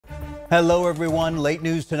Hello, everyone. Late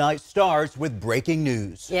news tonight starts with breaking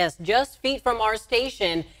news. Yes, just feet from our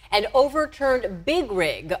station, an overturned big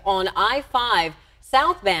rig on I-5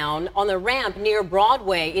 southbound on the ramp near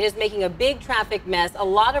Broadway. It is making a big traffic mess. A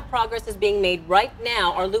lot of progress is being made right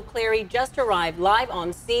now. Our Luke Clary just arrived live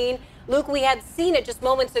on scene. Luke, we had seen it just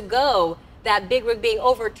moments ago, that big rig being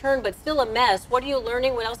overturned, but still a mess. What are you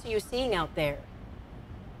learning? What else are you seeing out there?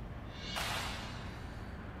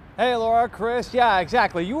 Hey Laura, Chris, yeah,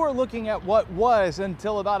 exactly. You were looking at what was,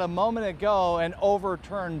 until about a moment ago, an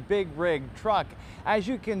overturned big rig truck. As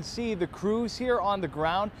you can see, the crews here on the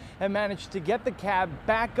ground have managed to get the cab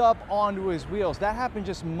back up onto his wheels. That happened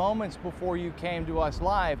just moments before you came to us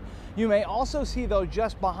live. You may also see, though,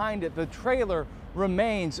 just behind it, the trailer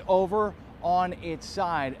remains over on its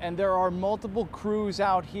side, and there are multiple crews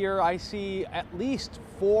out here. I see at least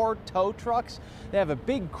 4 tow trucks. They have a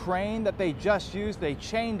big crane that they just used. They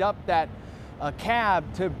chained up that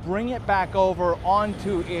cab to bring it back over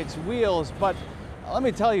onto its wheels. But let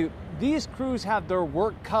me tell you, these crews have their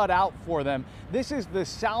work cut out for them. This is the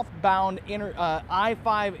southbound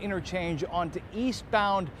I-5 interchange onto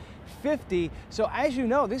eastbound 50. So as you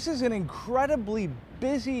know, this is an incredibly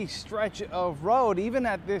busy stretch of road, even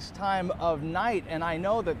at this time of night. And I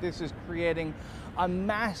know that this is creating a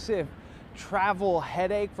massive travel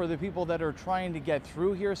headache for the people that are trying to get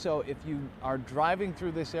through here. So if you are driving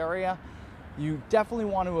through this area, you definitely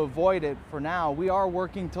want to avoid it for now. We are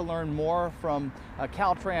working to learn more from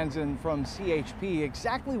Caltrans and from CHP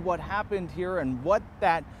exactly what happened here and what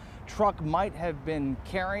that truck might have been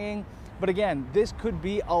carrying. But again, this could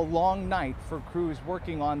be a long night for crews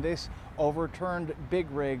working on this overturned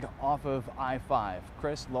big rig off of I-5.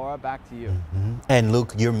 Chris, Laura, back to you. And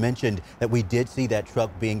Luke, you mentioned that we did see that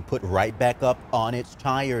truck being put right back up on its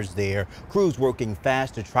tires there. Crews working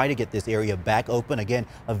fast to try to get this area back open. Again,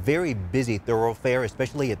 a very busy thoroughfare,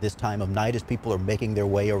 especially at this time of night as people are making their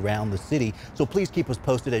way around the city. So please keep us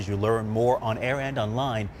posted as you learn more on air and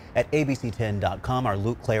online at abc10.com. Our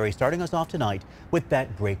Luke Clary starting us off tonight with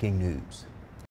that breaking news.